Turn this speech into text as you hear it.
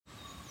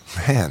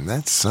Man,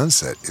 that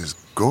sunset is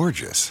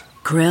gorgeous.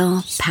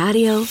 Grill,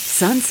 patio,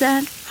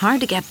 sunset.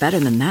 Hard to get better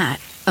than that.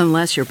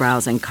 Unless you're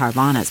browsing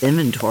Carvana's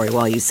inventory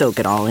while you soak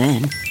it all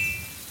in.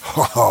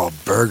 Oh,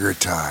 burger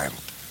time.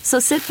 So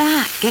sit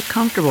back, get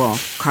comfortable.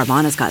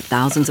 Carvana's got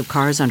thousands of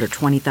cars under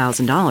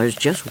 $20,000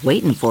 just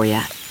waiting for you.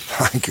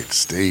 I could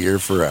stay here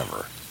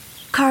forever.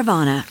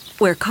 Carvana,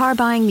 where car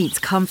buying meets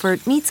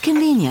comfort meets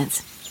convenience.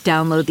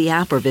 Download the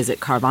app or visit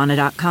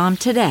Carvana.com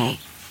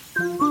today.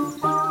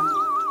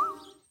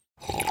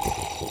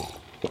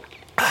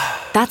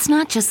 That's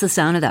not just the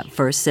sound of that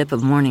first sip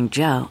of Morning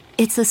Joe.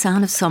 It's the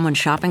sound of someone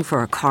shopping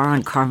for a car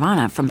on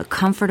Carvana from the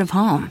comfort of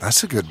home.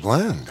 That's a good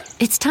blend.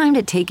 It's time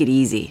to take it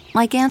easy,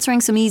 like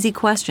answering some easy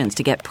questions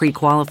to get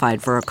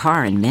pre-qualified for a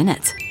car in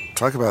minutes.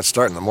 Talk about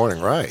starting the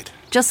morning right.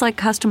 Just like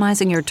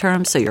customizing your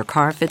terms so your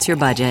car fits your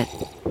budget.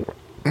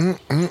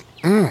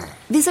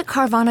 Visit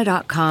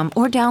Carvana.com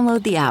or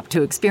download the app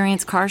to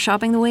experience car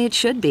shopping the way it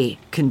should be.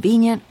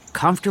 Convenient,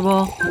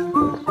 comfortable.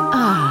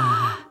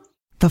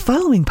 The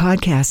following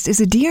podcast is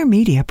a Dear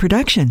Media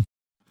production.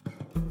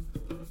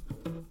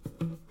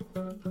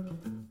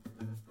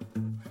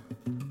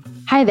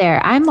 Hi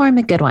there, I'm Lauren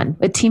McGoodwin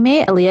with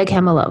teammate Aaliyah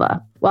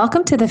Kamilova.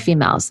 Welcome to The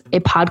Females,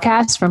 a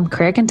podcast from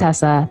Career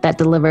Contessa that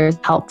delivers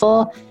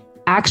helpful,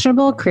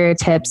 actionable career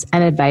tips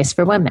and advice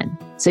for women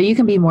so you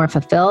can be more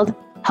fulfilled,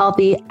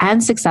 healthy,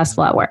 and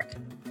successful at work.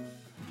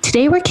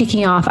 Today, we're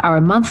kicking off our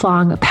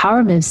month-long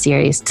Power Moves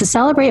series to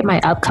celebrate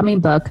my upcoming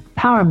book,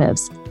 Power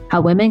Moves,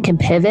 How Women Can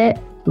Pivot,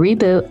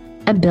 Reboot,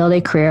 and Build a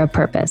Career of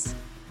Purpose.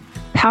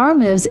 Power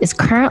Moves is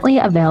currently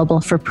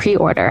available for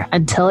pre-order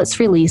until its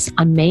release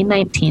on May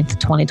 19th,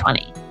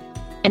 2020.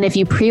 And if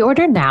you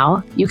pre-order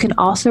now, you can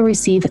also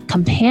receive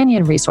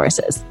companion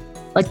resources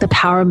like the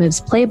Power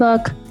Moves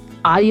playbook,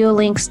 audio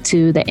links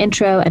to the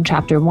intro and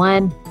chapter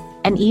 1,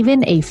 and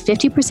even a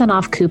 50%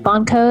 off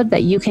coupon code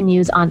that you can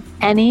use on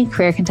any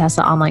Career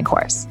Contessa online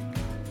course.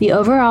 The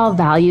overall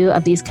value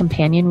of these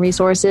companion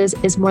resources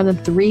is more than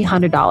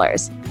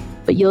 $300,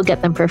 but you'll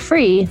get them for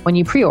free when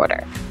you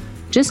pre-order.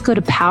 Just go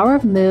to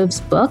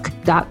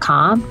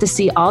powermovesbook.com to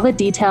see all the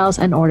details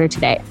and order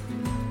today.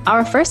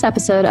 Our first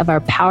episode of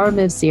our Power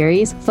Moves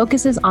series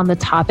focuses on the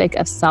topic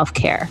of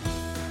self-care.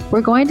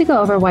 We're going to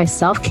go over why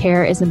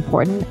self-care is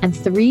important and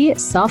 3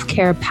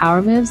 self-care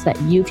power moves that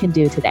you can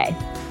do today.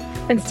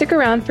 And stick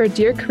around for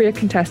Dear Career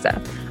Contessa,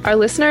 our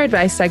listener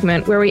advice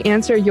segment where we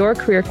answer your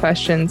career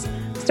questions,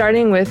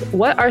 starting with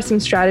what are some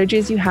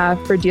strategies you have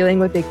for dealing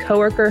with a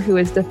coworker who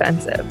is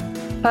defensive?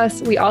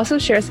 Plus, we also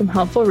share some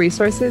helpful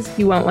resources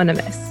you won't want to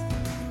miss.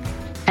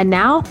 And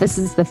now, this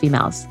is The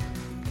Females.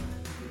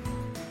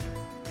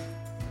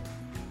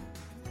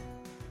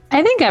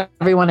 I think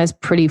everyone is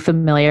pretty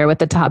familiar with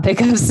the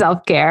topic of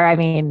self-care. I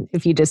mean,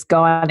 if you just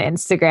go on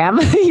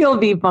Instagram, you'll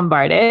be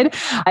bombarded.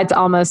 It's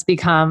almost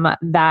become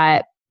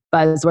that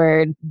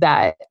buzzword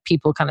that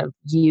people kind of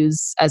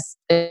use as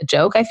a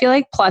joke, I feel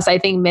like. Plus, I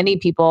think many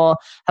people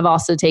have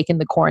also taken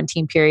the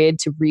quarantine period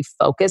to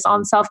refocus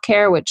on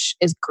self-care, which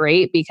is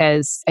great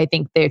because I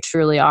think they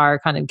truly are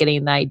kind of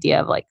getting the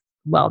idea of like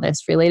wellness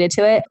related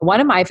to it.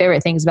 One of my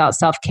favorite things about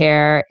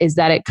self-care is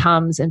that it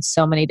comes in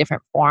so many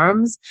different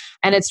forms,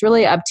 and it's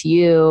really up to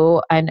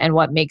you and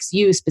what makes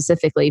you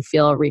specifically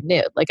feel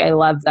renewed. Like, I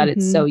love that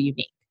it's so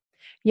unique.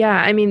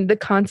 Yeah, I mean, the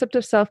concept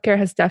of self-care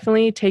has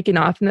definitely taken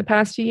off in the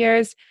past few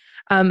years.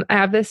 I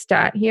have this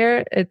stat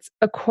here. It's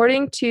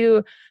according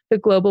to the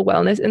Global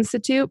Wellness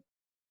Institute,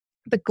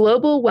 the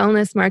global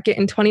wellness market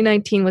in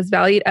 2019 was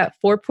valued at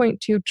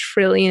 $4.2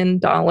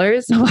 trillion,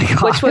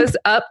 which was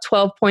up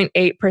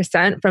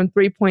 12.8% from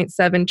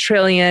 $3.7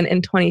 trillion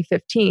in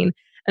 2015.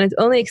 And it's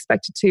only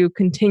expected to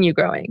continue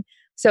growing.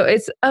 So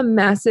it's a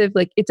massive,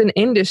 it's an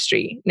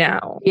industry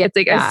now. Yeah,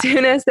 it's as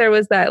soon as there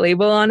was that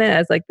label on it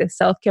as like the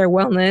self-care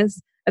wellness,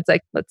 it's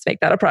like, let's make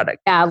that a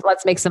product. Yeah,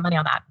 let's make some money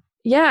on that.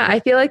 Yeah, I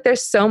feel like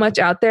there's so much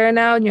out there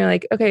now, and you're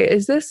like, okay,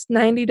 is this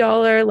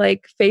 $90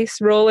 face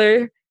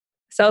roller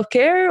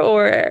self-care,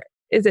 or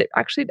is it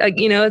actually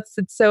it's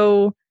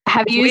so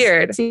Have you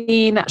weird.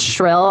 Seen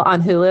Shrill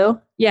on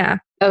Hulu? Yeah.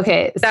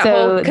 Okay, that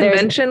whole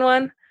convention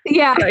one.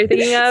 Yeah.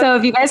 So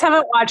if you guys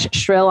haven't watched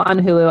Shrill on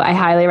Hulu, I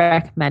highly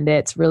recommend it.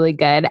 It's really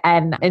good.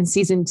 And in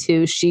season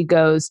 2, she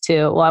goes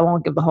to, well, I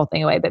won't give the whole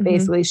thing away, but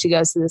basically she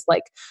goes to this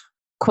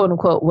quote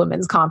unquote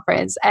women's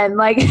conference. And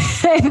I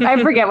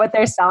forget what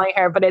they're selling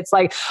her, but it's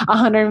like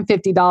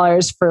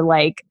 $150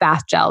 for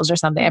bath gels or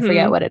something. I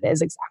forget what it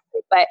is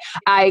exactly, but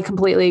I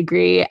completely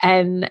agree.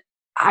 And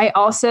I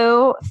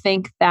also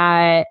think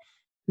that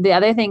the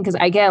other thing, because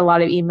I get a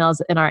lot of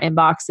emails in our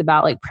inbox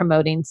about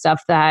promoting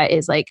stuff that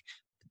is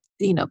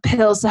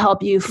pills to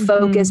help you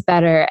focus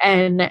better.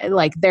 And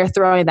they're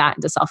throwing that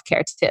into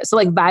self-care too. So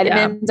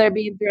vitamins are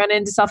being thrown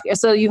into self-care.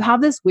 So you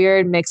have this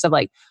weird mix of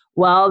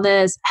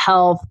wellness,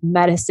 health,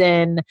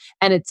 medicine,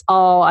 and it's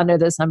all under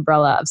this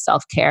umbrella of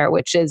self-care,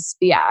 which is,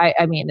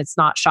 I mean, it's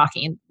not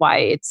shocking why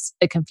it's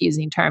a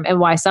confusing term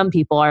and why some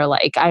people are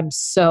I'm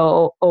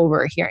so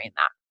over hearing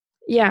that.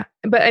 Yeah.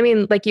 But I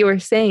mean, like you were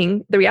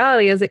saying, the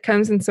reality is it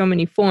comes in so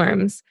many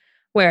forms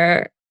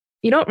where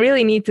you don't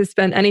really need to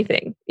spend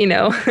anything,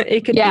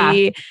 it could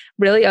be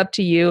really up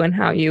to you and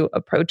how you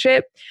approach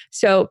it.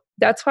 So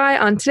that's why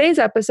on today's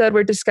episode,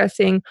 we're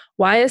discussing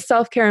why is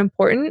self-care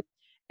important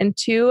and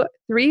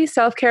 3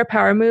 self-care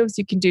power moves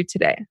you can do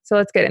today. So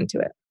let's get into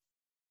it.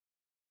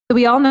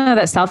 We all know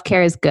that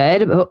self-care is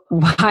good, but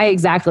why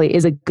exactly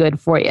is it good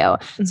for you?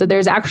 Mm-hmm. So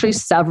there's actually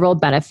several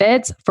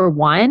benefits. For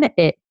one,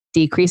 it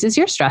decreases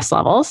your stress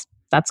levels.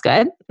 That's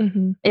good.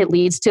 Mm-hmm. It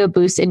leads to a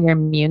boost in your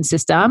immune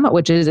system,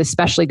 which is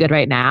especially good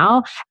right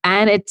now.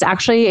 And it's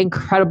actually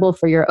incredible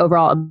for your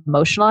overall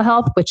emotional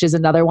health, which is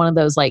another one of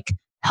those like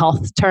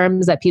health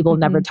terms that people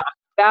never talk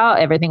about.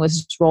 Everything was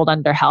just rolled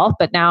under health.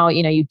 But now,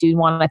 you do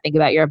want to think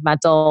about your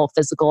mental,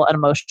 physical, and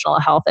emotional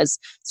health as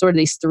sort of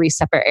these 3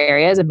 separate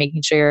areas and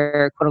making sure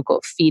you're quote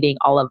unquote feeding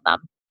all of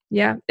them.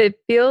 Yeah. It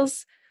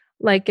feels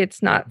like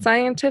it's not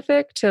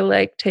scientific to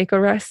like take a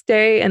rest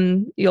day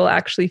and you'll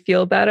actually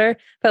feel better.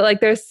 But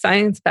like there's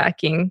science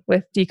backing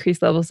with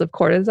decreased levels of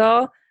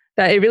cortisol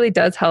that it really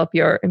does help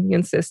your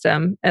immune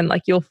system and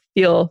like you'll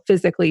feel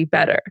physically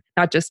better,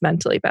 not just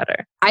mentally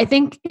better. I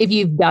think if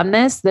you've done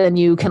this, then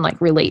you can like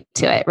relate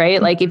to it,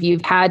 right? Like if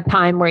you've had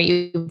time where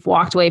you've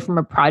walked away from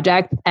a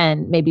project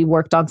and maybe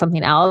worked on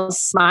something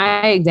else.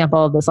 My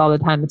example of this all the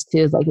time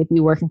is like if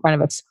you work in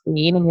front of a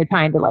screen and you're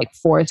trying to like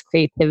force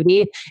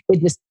creativity, it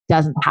just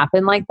doesn't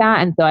happen like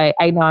that. And so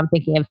I know I'm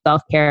thinking of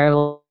self-care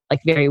like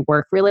very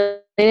work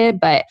related,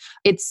 but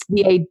it's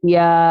the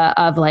idea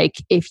of like,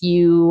 if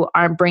you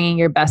aren't bringing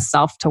your best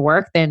self to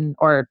work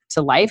or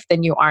to life,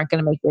 then you aren't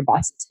going to make your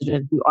best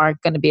decisions. You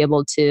aren't going to be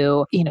able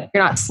to, you're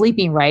not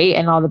sleeping right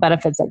and all the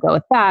benefits that go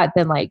with that,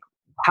 then like,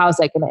 how's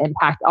that going to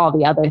impact all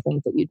the other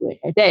things that you do in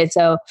your day?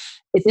 So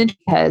it's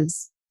interesting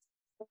because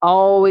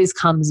always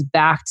comes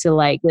back to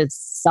like this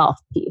self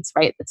piece,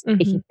 right? This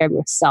taking care of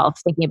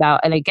yourself, thinking about,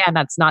 and again,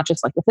 that's not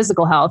just like the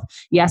physical health.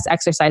 Yes,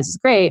 exercise is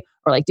great,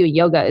 or like doing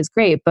yoga is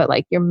great, but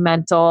like your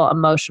mental,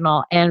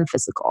 emotional, and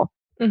physical.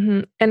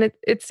 And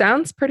it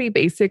sounds pretty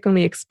basic when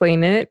we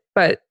explain it,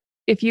 but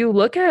if you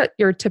look at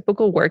your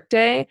typical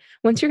workday,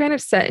 once you're kind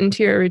of set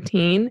into your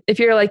routine, if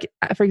you're like,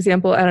 for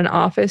example, at an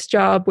office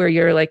job where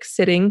you're like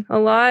sitting a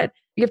lot,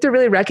 you have to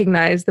really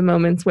recognize the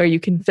moments where you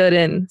can fit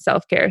in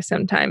self-care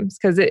sometimes,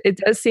 because it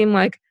does seem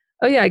like,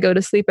 oh yeah, I go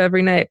to sleep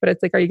every night, but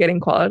it's like, are you getting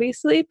quality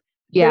sleep?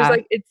 Yeah.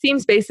 Like, it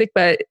seems basic,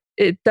 but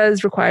it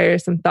does require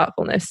some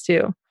thoughtfulness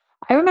too.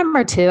 I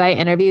remember too, I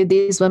interviewed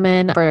these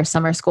women for a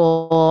summer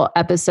school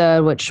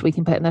episode, which we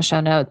can put in the show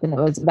notes. And it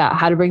was about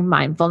how to bring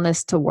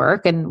mindfulness to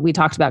work. And we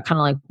talked about kind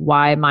of like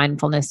why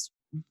mindfulness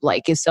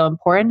like is so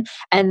important.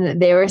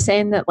 And they were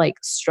saying that like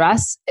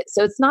stress,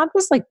 so it's not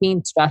just like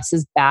being stressed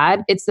is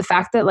bad. It's the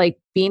fact that like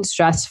being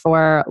stressed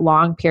for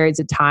long periods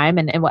of time.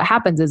 And what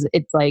happens is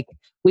it's like,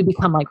 we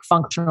become like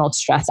functional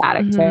stress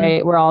addicts,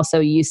 right? We're also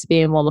used to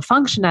being able to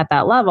function at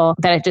that level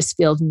that it just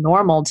feels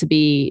normal to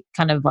be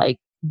kind of like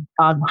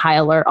on high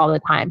alert all the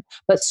time.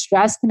 But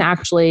stress can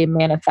actually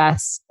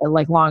manifest,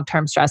 like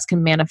long-term stress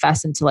can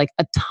manifest into like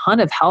a ton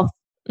of health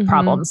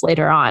problems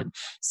later on.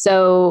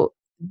 So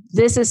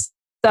this is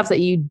stuff that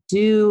you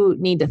do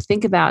need to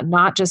think about,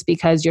 not just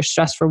because you're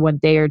stressed for 1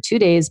 day or 2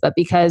 days, but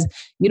because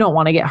you don't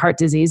want to get heart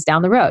disease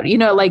down the road,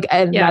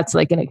 that's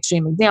like an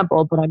extreme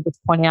example, but I'm just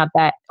pointing out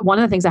that one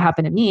of the things that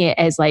happened to me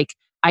is like,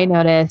 I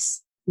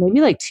noticed maybe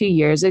like 2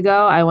 years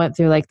ago, I went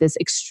through like this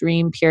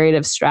extreme period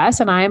of stress,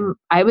 and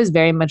I was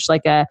very much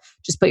like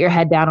just put your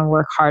head down and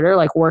work harder,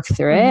 like work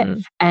through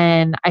it.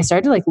 And I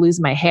started to like lose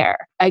my hair.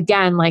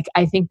 Again, like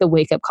I think the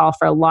wake up call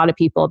for a lot of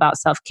people about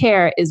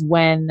self-care is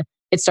when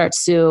it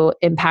starts to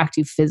impact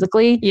you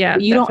physically. Yeah,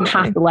 but you don't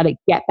have to let it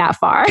get that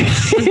far.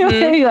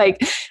 Like,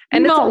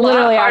 and you don't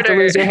literally have to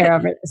lose your hair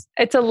over this.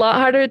 It's a lot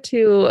harder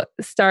to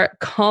start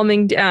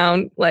calming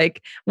down,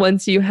 like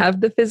once you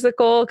have the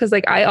physical. Cause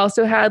like I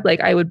also had like,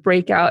 I would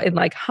break out in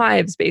like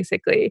hives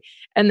basically.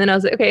 And then I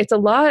was like, okay, it's a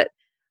lot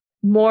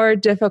more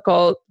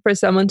difficult for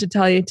someone to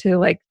tell you to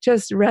like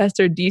just rest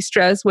or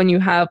de-stress when you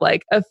have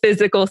like a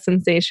physical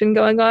sensation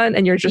going on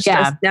and you're just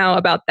stressed now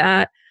about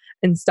that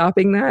and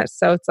stopping that.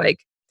 So it's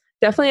like,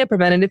 definitely a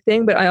preventative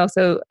thing, but I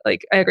also I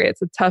agree,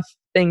 it's a tough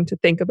thing to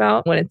think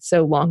about when it's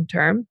so long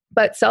term.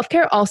 But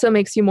self-care also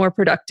makes you more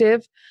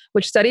productive,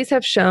 which studies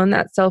have shown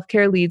that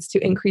self-care leads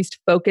to increased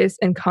focus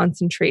and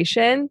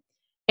concentration.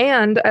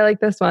 And I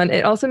like this one,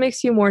 it also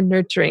makes you more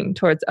nurturing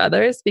towards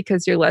others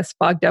because you're less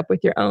fogged up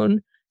with your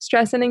own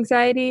stress and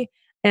anxiety.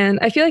 And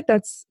I feel like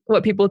that's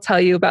what people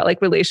tell you about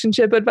like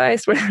relationship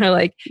advice, where they're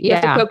like, you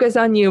have to focus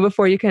on you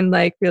before you can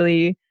like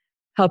really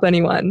help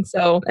anyone.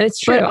 So, and it's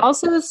true. But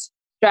also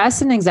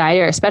stress and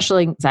anxiety, or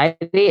especially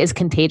anxiety, is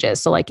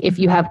contagious. So like if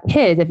you have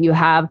kids, if you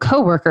have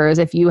coworkers,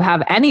 if you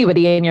have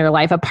anybody in your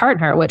life, a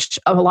partner, which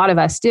a lot of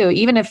us do,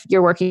 even if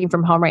you're working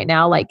from home right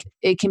now, like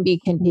it can be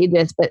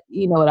contagious. But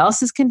you know what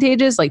else is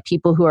contagious? Like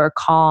people who are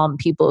calm,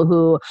 people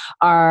who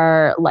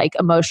are like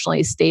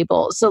emotionally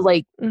stable. So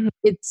like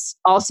it's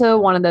also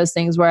one of those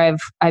things where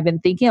I've been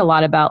thinking a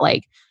lot about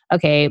like,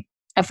 okay,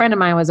 a friend of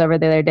mine was over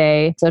the other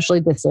day, socially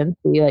distanced.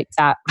 We like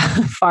sat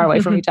far away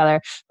from each other.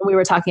 And we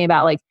were talking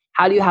about like,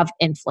 how do you have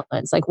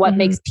influence? Like what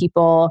makes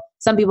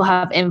some people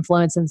have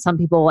influence and some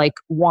people like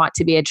want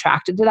to be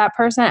attracted to that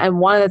person. And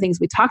one of the things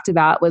we talked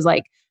about was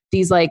like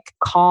these like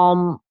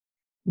calm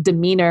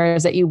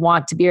demeanors that you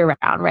want to be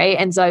around, right?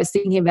 And so I was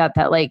thinking about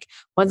that, like,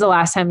 when's the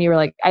last time you were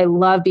like, I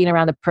love being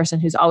around the person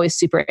who's always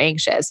super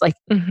anxious? Like,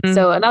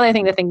 so another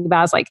thing to think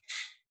about is like,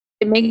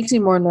 it makes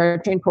you more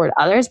nurturing toward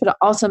others, but it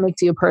also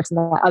makes you a person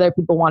that other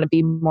people want to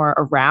be more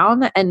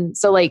around. And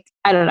so like,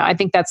 I don't know, I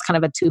think that's kind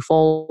of a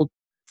twofold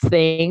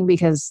thing,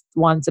 because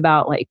one's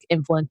about like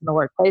influence in the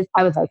workplace.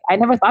 I was like, I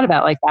never thought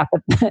about it like that,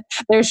 but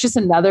there's just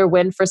another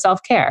win for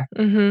self-care.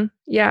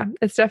 Yeah,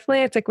 it's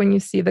like when you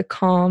see the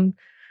calm,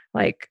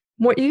 like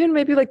more, even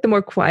maybe like the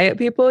more quiet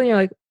people, and you're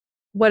like,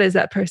 what does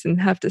that person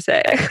have to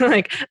say?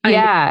 Like,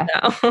 yeah,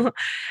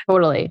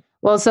 totally.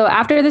 Well, so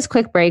after this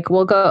quick break,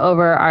 we'll go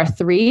over our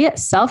 3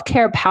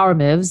 self-care power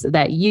moves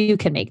that you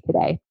can make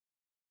today.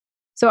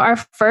 So our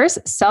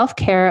first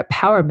self-care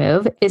power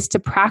move is to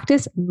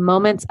practice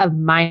moments of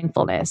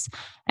mindfulness.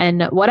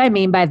 And what I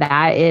mean by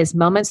that is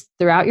moments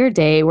throughout your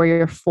day where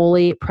you're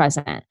fully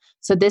present.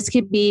 So this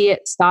could be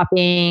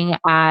stopping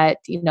at,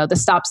 the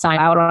stop sign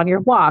out on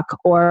your walk,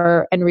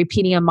 and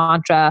repeating a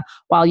mantra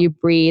while you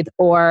breathe,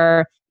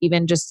 or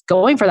even just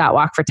going for that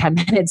walk for 10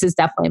 minutes is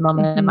definitely a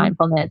moment of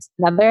mindfulness.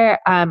 Another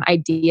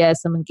idea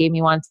someone gave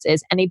me once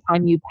is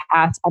anytime you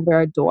pass under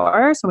a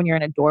door, so when you're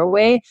in a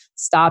doorway,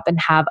 stop and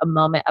have a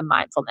moment of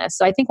mindfulness.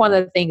 So I think one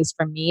of the things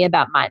for me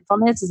about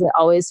mindfulness is it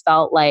always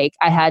felt like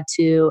I had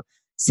to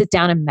sit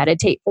down and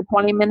meditate for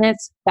 20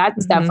 minutes.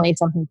 That's definitely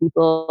something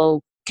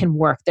people can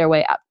work their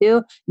way up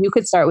to. You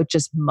could start with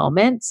just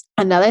moments.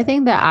 Another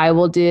thing that I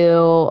will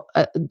do,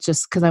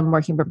 just because I'm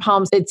working from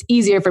home, it's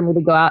easier for me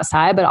to go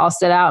outside, but I'll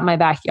sit out in my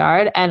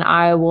backyard and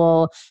I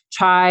will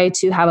try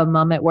to have a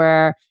moment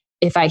where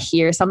if I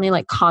hear something,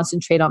 like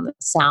concentrate on the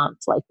sound,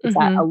 like is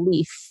that a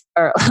leaf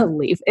or a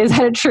leaf? Is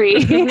that a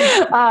tree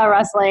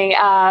rustling?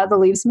 The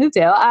leaves move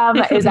too.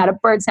 Is that a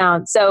bird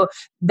sound? So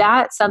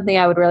that's something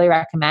I would really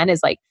recommend is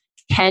like,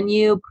 can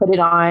you put it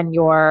on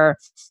your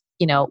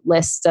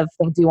list of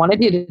things you want to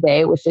do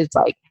today, which is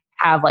like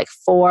have like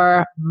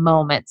 4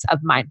 moments of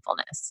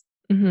mindfulness.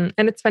 And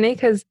it's funny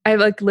because I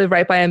like live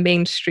right by a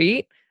main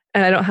street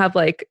and I don't have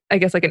like, I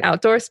guess like an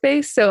outdoor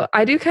space. So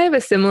I do kind of a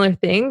similar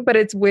thing, but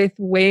it's with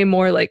way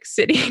more like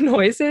city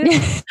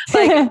noises.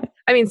 Like,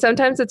 I mean,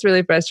 sometimes it's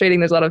really frustrating.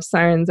 There's a lot of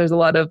sirens. There's a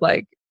lot of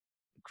like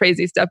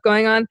crazy stuff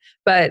going on,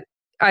 but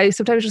I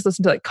sometimes just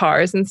listen to like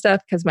cars and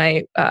stuff because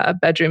my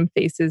bedroom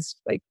faces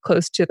like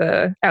close to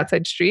the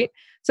outside street.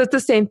 So it's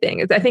the same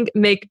thing. I think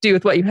make do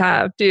with what you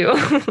have,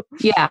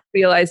 Yeah.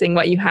 Realizing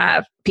what you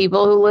have.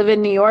 People who live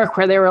in New York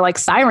where there were like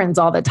sirens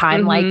all the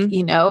time, like,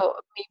 maybe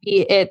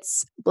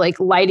it's like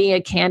lighting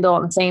a candle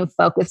and saying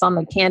focus on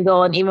the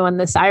candle. And even when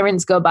the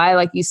sirens go by,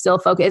 like you still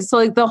focus. So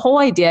like the whole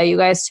idea, you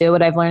guys too,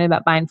 what I've learned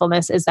about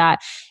mindfulness is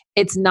that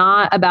it's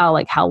not about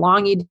like how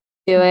long you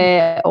do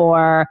it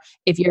or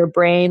if your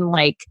brain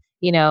like,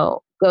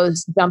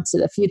 jumps to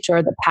the future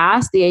or the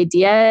past. The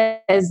idea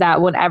is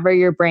that whenever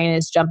your brain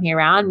is jumping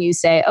around, you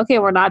say, okay,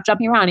 we're not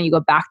jumping around, and you go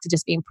back to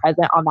just being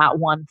present on that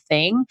one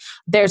thing.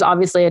 There's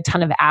obviously a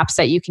ton of apps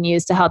that you can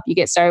use to help you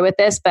get started with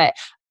this, but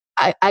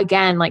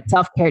again, like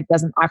self-care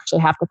doesn't actually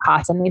have to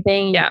cost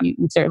anything. Yeah.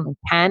 You certainly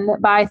can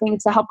buy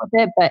things to help with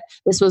it, but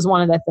this was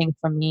one of the things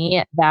for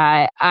me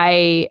that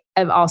I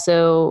have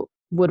also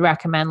would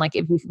recommend, like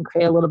if you can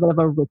create a little bit of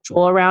a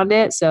ritual around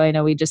it. So I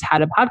know we just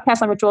had a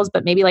podcast on rituals,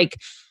 but maybe like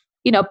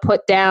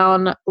put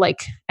down,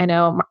 like, I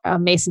know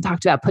Mason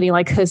talked about putting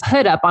like his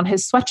hood up on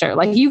his sweatshirt.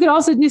 Like you could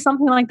also do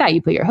something like that.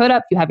 You put your hood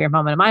up, you have your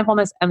moment of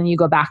mindfulness, and then you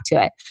go back to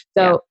it.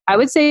 So I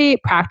would say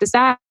practice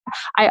that.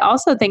 I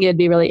also think it'd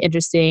be really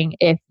interesting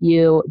if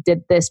you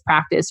did this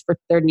practice for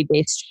 30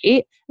 days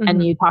straight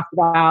and you talked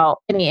about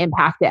any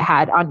impact it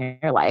had on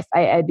your life.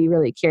 I'd be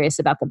really curious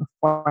about the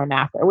before and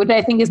after, which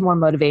I think is more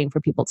motivating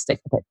for people to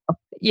stick with it.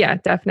 Yeah,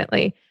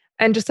 definitely.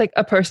 And just like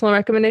a personal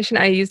recommendation,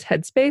 I used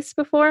Headspace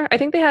before. I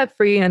think they have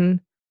free and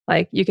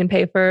like you can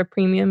pay for a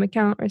premium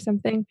account or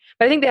something.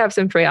 But I think they have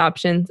some free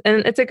options. And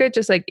it's a good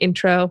just like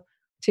intro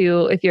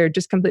to if you're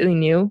just completely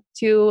new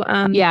to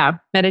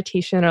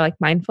meditation or like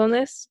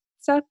mindfulness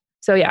stuff.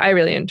 So yeah, I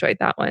really enjoyed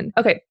that one.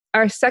 Okay,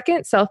 our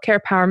second self-care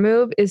power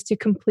move is to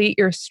complete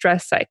your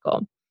stress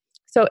cycle.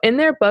 So in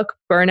their book,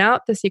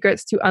 Burnout, The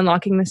Secrets to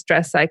Unlocking the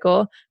Stress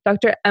Cycle,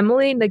 Dr.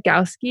 Emily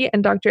Nagoski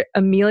and Dr.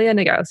 Amelia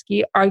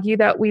Nagoski argue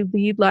that we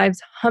lead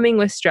lives humming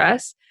with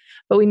stress,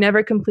 but we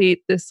never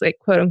complete this like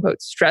quote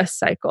unquote stress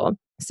cycle.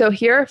 So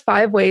here are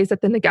 5 ways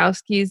that the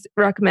Nagoskis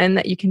recommend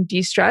that you can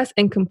de-stress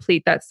and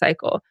complete that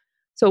cycle.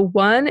 So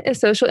 1 is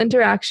social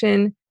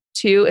interaction,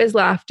 2 is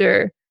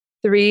laughter,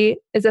 3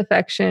 is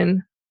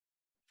affection,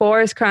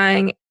 4 is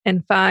crying,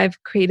 and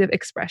 5, creative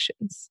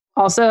expressions.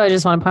 Also, I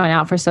just want to point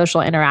out for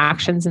social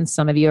interactions, and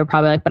some of you are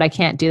probably like, but I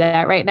can't do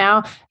that right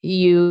now.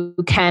 You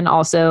can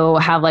also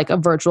have like a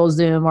virtual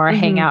Zoom or a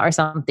Hangout or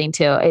something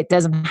too. It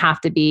doesn't have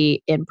to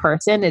be in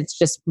person. It's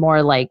just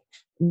more like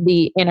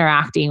the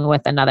interacting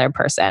with another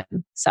person.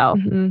 So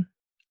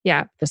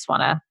yeah, just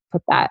want to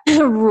put that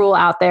rule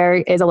out there,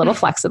 is a little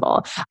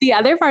flexible. The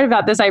other part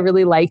about this I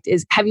really liked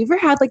is, have you ever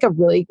had like a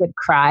really good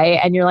cry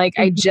and you're like,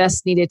 I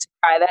just needed to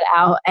cry that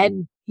out,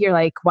 and you're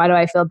like, why do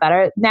I feel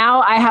better?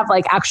 Now I have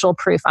like actual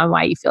proof on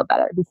why you feel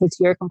better, because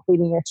you're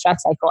completing your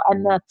stress cycle.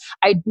 And the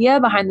idea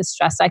behind the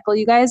stress cycle,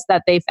 you guys,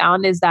 that they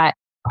found is that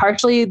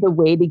partially the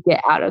way to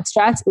get out of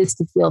stress is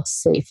to feel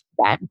safe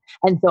then.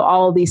 And so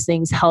all of these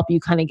things help you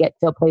kind of get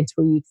to a place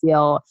where you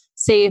feel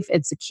safe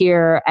and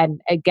secure.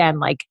 And again,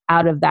 like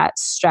out of that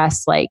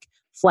stress, like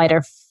flight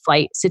or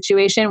flight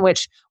situation,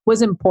 which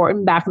was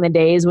important back in the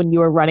days when you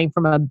were running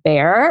from a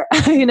bear,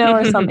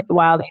 or something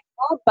wild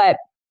animal. But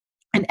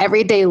in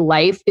everyday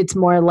life, it's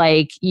more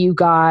like you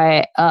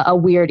got a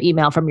weird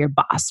email from your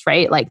boss,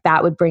 right? Like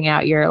that would bring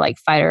out your like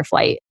fight or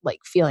flight like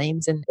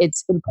feelings. And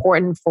it's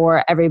important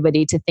for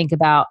everybody to think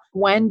about,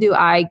 when do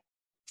I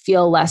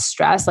feel less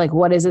stress? Like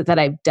what is it that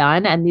I've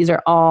done? And these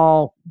are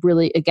all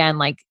really, again,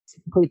 like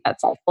to complete that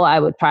cycle,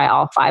 I would try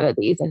all 5 of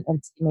these and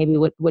see maybe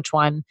which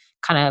one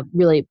kind of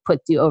really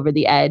puts you over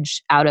the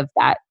edge out of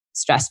that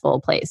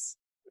stressful place.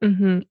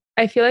 Mm-hmm.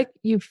 I feel like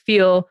you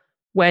feel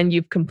when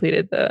you've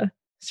completed the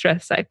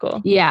stress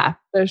cycle. Yeah.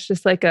 There's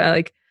just like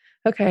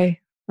okay,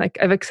 like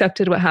I've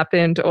accepted what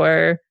happened,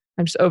 or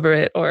I'm just over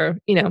it, or,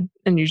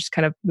 and you just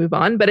kind of move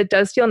on. But it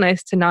does feel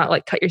nice to not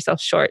like cut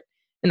yourself short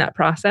in that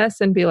process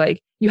and be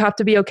like, you have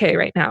to be okay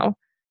right now.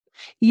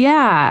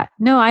 Yeah.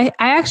 No, I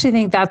actually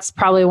think that's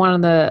probably one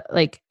of the,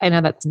 like, I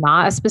know that's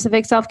not a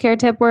specific self-care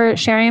tip we're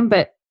sharing,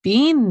 but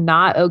being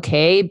not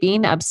okay,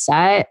 being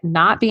upset,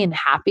 not being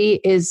happy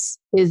is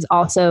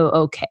also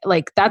okay.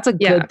 Like that's a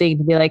good thing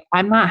to be like,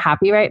 I'm not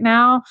happy right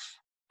now,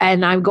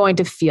 and I'm going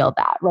to feel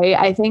that, right?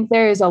 I think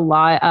there is a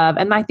lot of,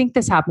 and I think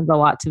this happens a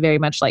lot to very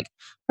much like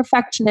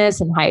perfectionists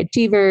and high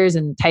achievers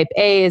and type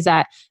A, is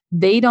that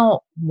they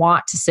don't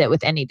want to sit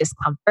with any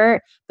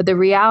discomfort. But the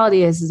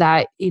reality is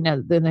that, the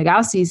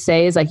Nagasis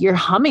say is like, you're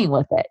humming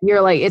with it.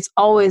 You're like, it's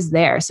always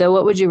there. So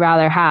what would you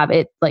rather have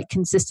it like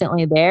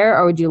consistently there?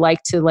 Or would you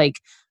like to like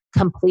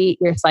complete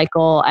your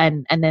cycle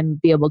and then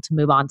be able to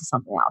move on to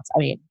something else? I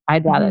mean,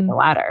 I'd rather the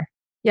latter.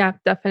 Yeah,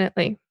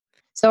 definitely.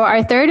 So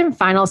our third and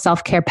final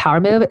self-care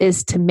power move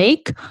is to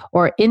make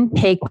or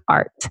intake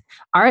art.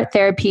 Art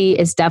therapy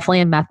is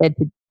definitely a method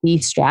to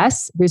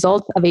de-stress.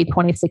 Results of a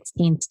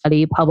 2016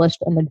 study published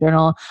in the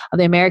Journal of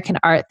the American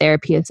Art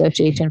Therapy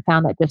Association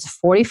found that just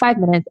 45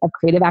 minutes of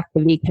creative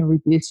activity can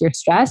reduce your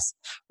stress,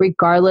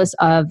 regardless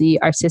of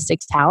the artistic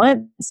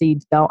talent. So you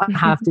don't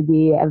have to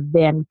be a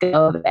Van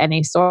Gogh of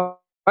any sort.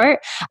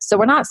 So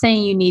we're not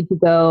saying you need to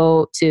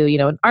go to,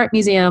 an art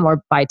museum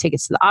or buy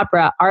tickets to the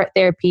opera. Art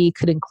therapy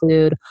could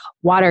include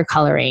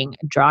watercoloring,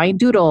 drawing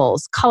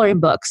doodles, coloring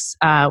books,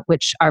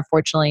 which are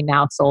fortunately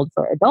now sold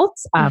for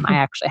adults. I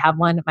actually have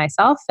one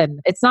myself,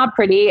 and it's not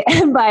pretty,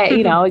 but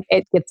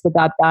it gets the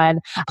job done.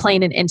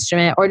 Playing an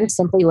instrument, or just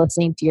simply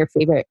listening to your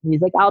favorite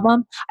music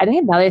album. I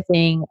think another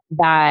thing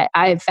that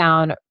I've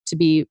found to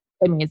be,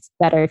 it's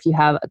better if you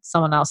have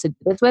someone else to do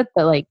this with,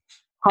 but like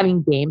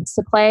having games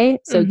to play.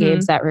 So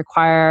games that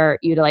require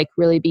you to like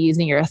really be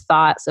using your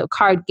thoughts. So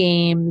card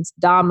games,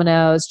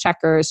 dominoes,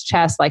 checkers,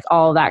 chess, like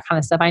all that kind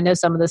of stuff. I know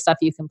some of the stuff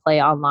you can play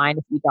online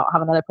if you don't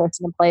have another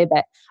person to play,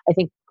 but I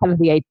think kind of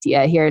the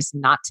idea here is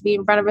not to be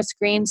in front of a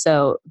screen.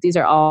 So these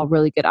are all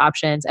really good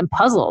options. And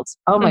puzzles.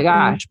 Oh my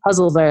gosh,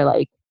 puzzles are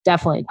like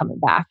definitely coming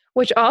back.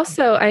 Which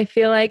also I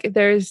feel like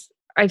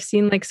I've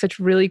seen like such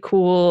really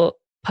cool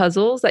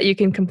puzzles that you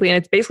can complete. And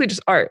it's basically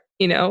just art,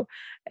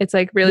 It's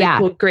like really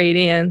cool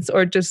gradients,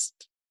 or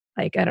just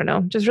like, I don't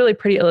know, just really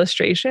pretty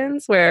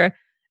illustrations where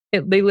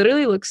they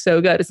literally look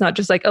so good. It's not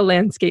just like a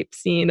landscape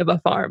scene of a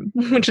farm,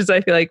 which is,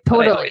 I feel like,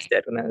 what I always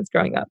did when I was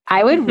growing up.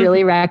 I would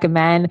really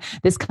recommend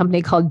this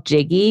company called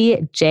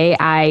Jiggy,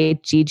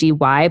 Jiggy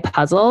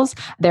Puzzles.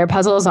 Their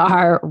puzzles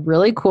are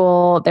really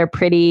cool. They're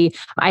pretty.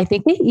 I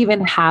think they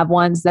even have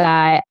ones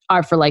that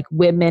are for like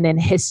women in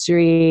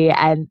history.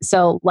 And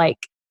so like,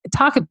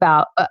 talk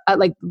about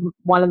like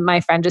one of my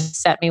friends just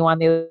sent me one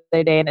the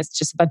other day, and it's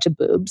just a bunch of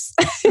boobs.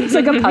 It's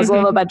like a puzzle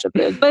of a bunch of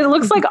boobs, but it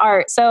looks like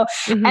art. So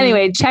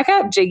anyway, check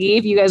out Jiggy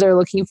if you guys are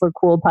looking for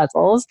cool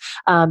puzzles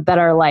that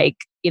are like,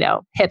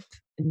 hip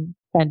and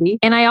trendy.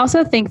 And I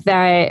also think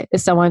that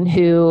as someone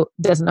who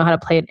doesn't know how to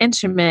play an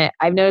instrument,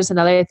 I've noticed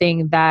another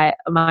thing that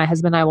my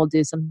husband and I will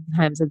do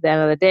sometimes at the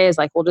end of the day is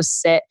like, we'll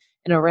just sit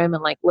in a room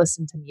and like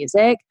listen to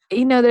music.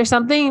 There's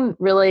something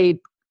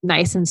really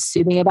nice and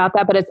soothing about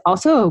that, but it's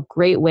also a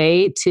great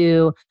way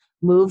to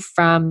move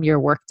from your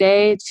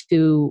workday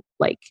to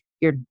like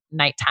your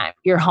nighttime,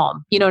 your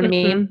home. You know what I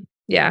mean?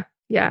 Yeah.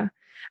 Yeah.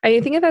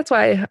 I think that's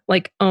why I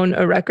like own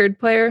a record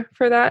player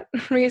for that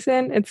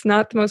reason. It's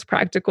not the most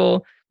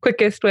practical,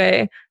 quickest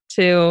way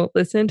to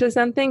listen to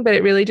something, but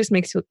it really just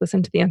makes you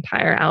listen to the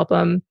entire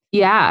album.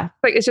 Yeah.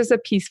 Like it's just a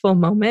peaceful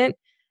moment.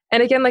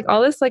 And again, like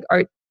all this like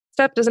art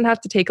stuff doesn't have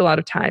to take a lot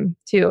of time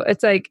too.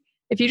 It's like,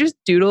 if you just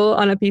doodle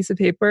on a piece of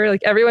paper,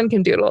 like everyone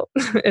can doodle.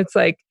 It's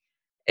like,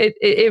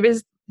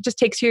 it just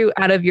takes you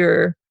out of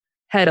your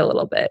head a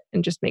little bit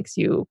and just makes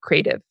you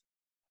creative.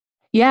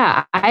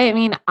 Yeah. I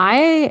mean,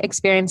 I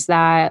experience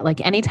that like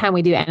anytime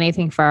we do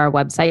anything for our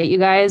website, you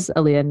guys,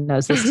 Aaliyah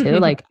knows this too.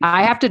 Like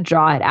I have to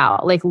draw it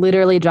out, like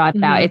literally draw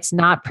it out. It's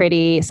not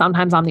pretty.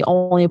 Sometimes I'm the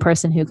only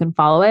person who can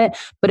follow it,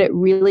 but it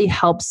really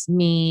helps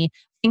me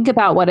think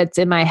about what it's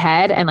in my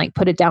head and like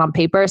put it down on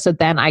paper. So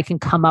then I can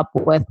come up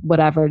with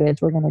whatever it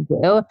is we're going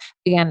to do.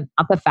 Again,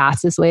 not the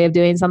fastest way of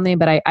doing something,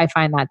 but I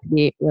find that to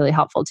be really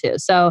helpful too.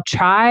 So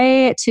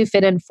try to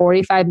fit in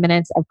 45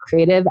 minutes of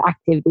creative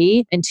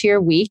activity into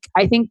your week.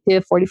 I think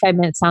 45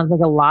 minutes sounds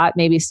like a lot.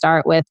 Maybe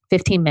start with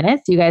 15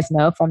 minutes. You guys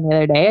know from the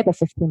other day, the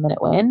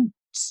 15-minute win.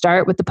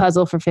 Start with the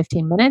puzzle for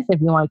 15 minutes.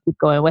 If you want to keep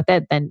going with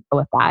it, then go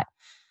with that.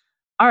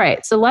 All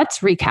right, so let's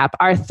recap.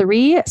 Our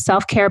 3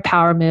 self-care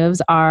power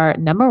moves are: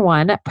 number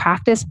 1,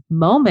 practice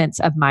moments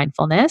of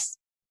mindfulness;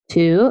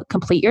 2,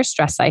 complete your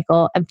stress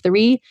cycle; and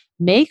 3,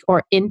 make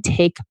or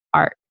intake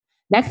art.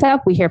 Next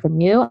up, we hear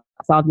from you,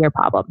 solve your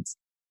problems.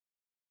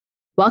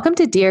 Welcome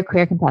to Dear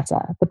Career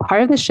Contessa, the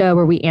part of the show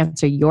where we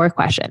answer your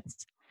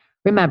questions.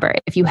 Remember,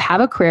 if you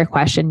have a career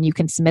question, you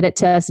can submit it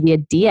to us via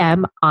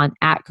DM on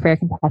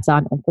 @CareerContessa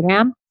on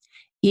Instagram.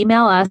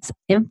 Email us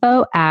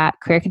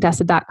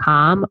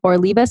info@careercontessa.com or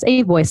leave us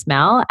a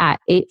voicemail at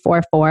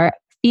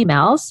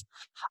 844-FEMALES.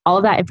 All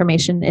of that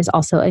information is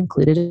also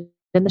included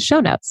in the show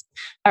notes.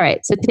 All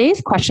right, so today's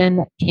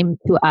question came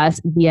to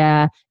us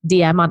via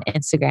DM on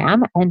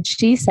Instagram, and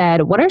she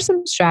said, what are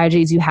some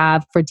strategies you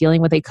have for dealing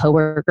with a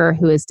coworker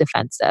who is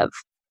defensive?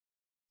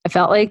 I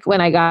felt like when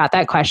I got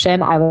that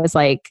question, I was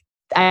like,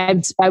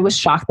 I was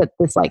shocked that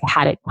this like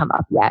hadn't come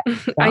up yet.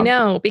 So. I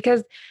know,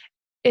 because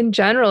in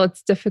general,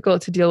 it's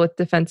difficult to deal with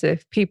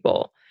defensive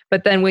people.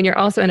 But then when you're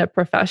also in a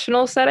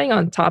professional setting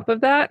on top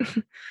of that,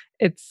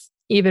 it's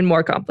even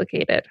more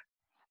complicated.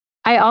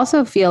 I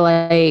also feel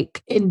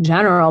like in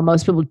general,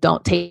 most people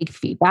don't take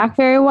feedback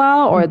very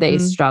well, or they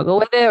struggle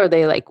with it, or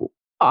they like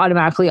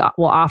automatically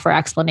will offer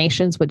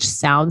explanations, which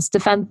sounds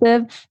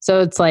defensive.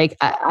 So it's like,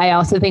 I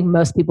also think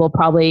most people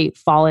probably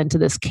fall into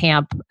this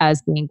camp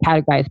as being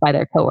categorized by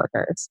their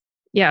coworkers.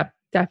 Yeah,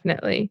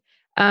 definitely.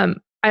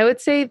 I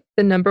would say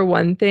the number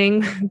one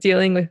thing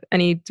dealing with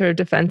any sort of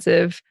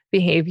defensive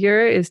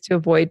behavior is to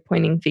avoid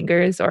pointing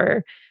fingers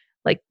or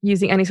like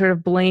using any sort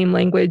of blame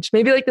language.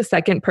 Maybe like the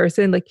second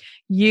person, like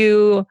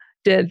you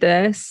did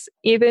this.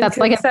 Even that's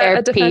like a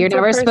therapy. You're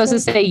never supposed to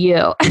say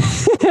you.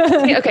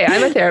 Okay,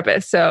 I'm a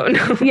therapist, so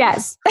no.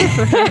 Yes.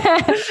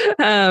 Because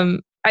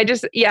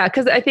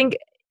I think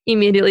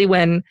immediately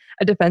when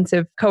a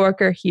defensive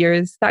coworker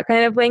hears that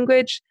kind of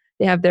language,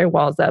 they have their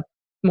walls up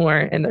more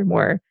and they're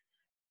more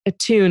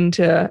attuned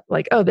to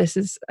like, oh, this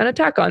is an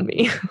attack on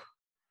me.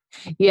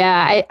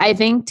 Yeah, I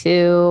think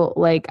too,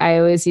 like I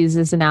always use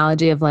this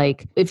analogy of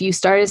like, if you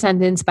start a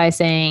sentence by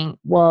saying,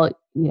 well,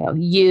 you know,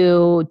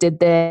 you did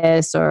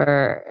this,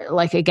 or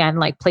like, again,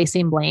 like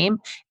placing blame,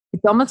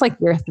 it's almost like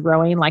you're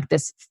throwing like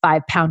this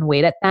 5-pound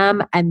weight at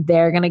them and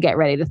they're going to get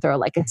ready to throw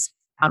like a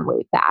 6-pound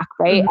weight back.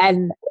 Right. Mm-hmm.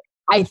 And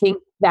I think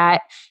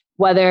that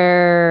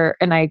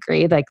and I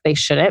agree, like they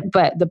shouldn't,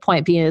 but the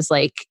point being is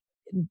like,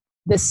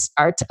 the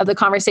start of the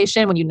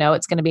conversation, when you know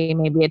it's going to be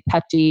maybe a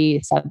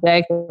touchy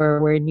subject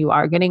or when you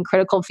are getting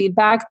critical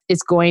feedback,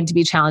 is going to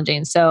be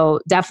challenging. So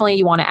definitely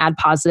you want to add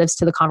positives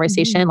to the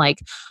conversation. Mm-hmm. Like,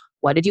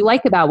 what did you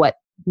like about what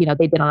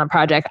they did on a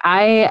project?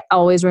 I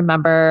always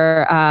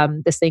remember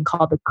this thing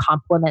called the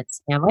compliment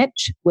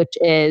sandwich, which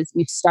is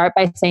you start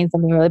by saying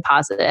something really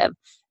positive.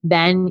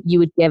 Then you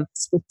would give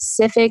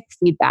specific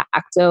feedback.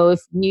 So if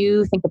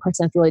you think the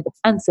person is really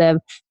defensive,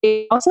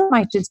 they also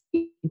might just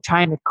be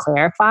trying to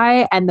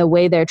clarify. And the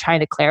way they're trying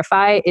to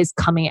clarify is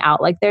coming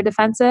out like they're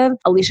defensive.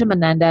 Alicia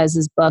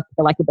Menendez's book,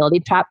 The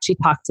Likability Trap, she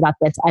talks about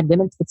this, and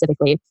women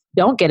specifically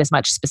don't get as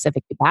much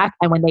specific feedback.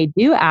 And when they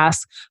do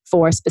ask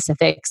for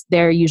specifics,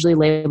 they're usually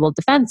labeled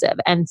defensive.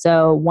 And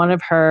so one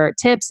of her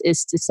tips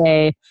is to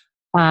say,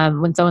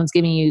 when someone's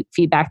giving you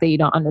feedback that you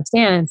don't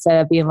understand, instead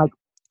of being like,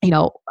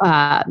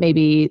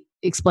 maybe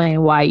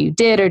explain why you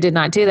did or did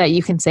not do that,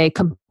 you can say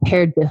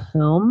compared to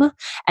whom,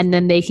 and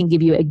then they can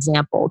give you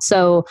examples.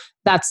 So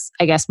that's,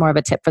 I guess, more of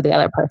a tip for the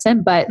other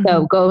person. But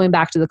so going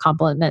back to the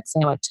compliment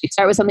sandwich, you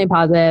start with something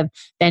positive,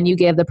 then you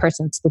give the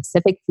person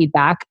specific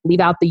feedback, leave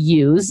out the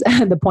yous,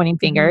 the pointing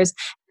fingers,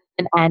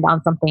 and end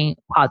on something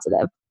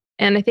positive.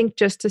 And I think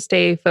just to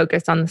stay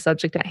focused on the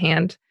subject at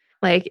hand,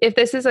 like if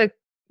this is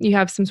you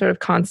have some sort of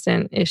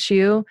constant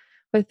issue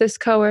with this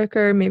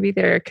coworker, maybe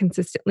they're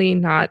consistently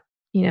not,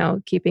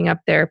 keeping up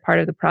their part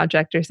of the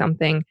project or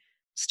something,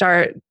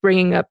 start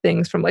bringing up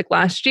things from like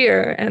last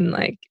year and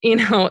like,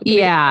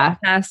 yeah,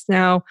 past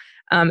now.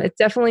 It's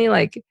definitely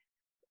like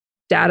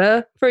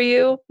data for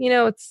you,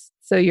 it's,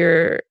 so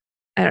you're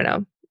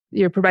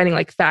providing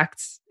like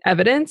facts,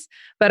 evidence,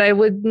 but I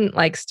wouldn't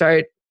like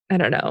start,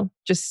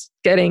 just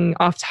getting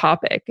off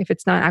topic if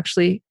it's not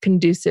actually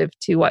conducive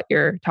to what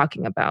you're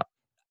talking about.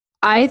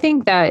 I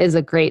think that is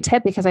a great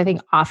tip because I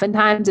think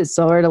oftentimes it's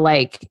sort of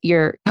like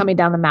you're coming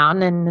down the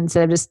mountain and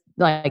instead of just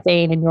like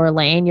staying in your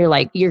lane, you're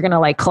going to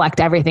like collect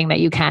everything that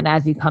you can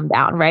as you come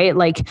down, right?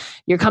 Like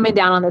you're coming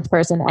down on this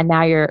person and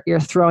now you're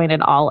throwing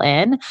it all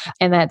in.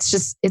 And that's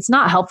just, it's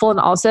not helpful. And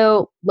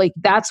also like,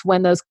 that's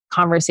when those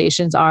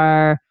conversations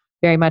are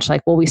very much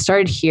like, well, we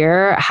started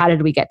here. How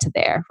did we get to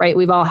there? Right?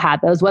 We've all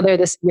had those, whether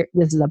this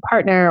is a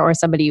partner or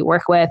somebody you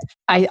work with.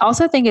 I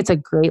also think it's a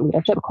great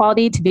leadership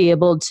quality to be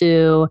able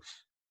to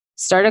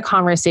start a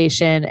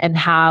conversation and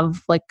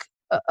have like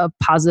a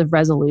positive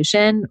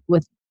resolution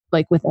with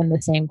like within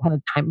the same kind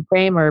of time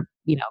frame or,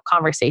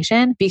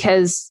 conversation,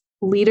 because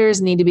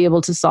leaders need to be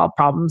able to solve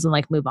problems and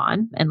like move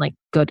on and like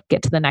go to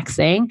get to the next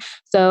thing.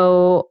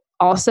 So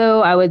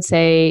also I would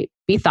say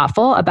be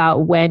thoughtful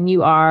about when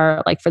you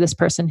are like, for this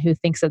person who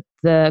thinks that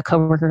the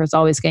coworker is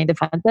always getting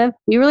defensive,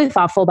 be really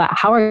thoughtful about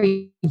how are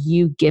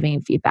you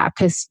giving feedback,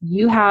 because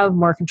you have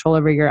more control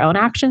over your own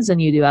actions than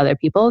you do other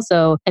people.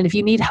 So, and if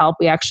you need help,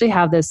 we actually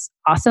have this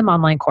awesome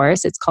online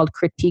course. It's called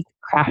Critique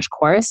Crash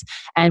Course.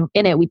 And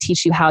in it, we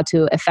teach you how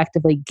to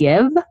effectively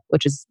give,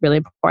 which is really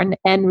important,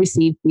 and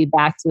receive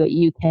feedback so that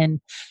you can,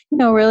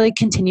 really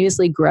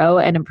continuously grow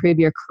and improve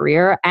your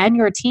career and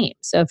your team.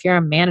 So if you're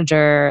a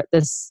manager,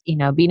 this,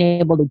 being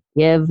able to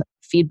give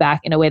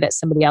feedback in a way that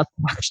somebody else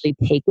can actually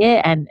take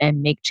it and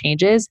make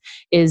changes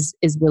is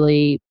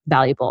really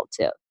valuable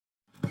too.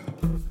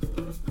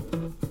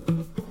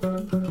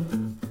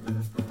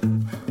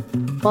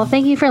 Well,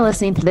 thank you for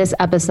listening to this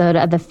episode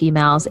of The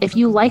Femails. If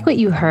you like what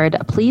you heard,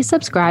 please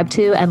subscribe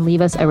to and leave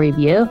us a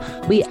review.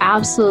 We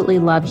absolutely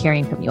love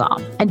hearing from you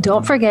all. And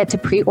don't forget to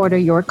pre-order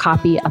your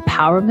copy of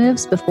Power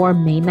Moves before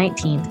May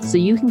 19th so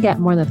you can get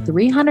more than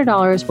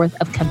 $300 worth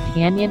of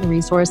companion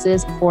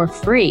resources for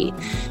free.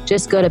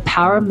 Just go to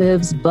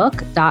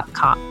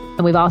powermovesbook.com.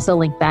 And we've also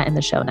linked that in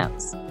the show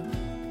notes.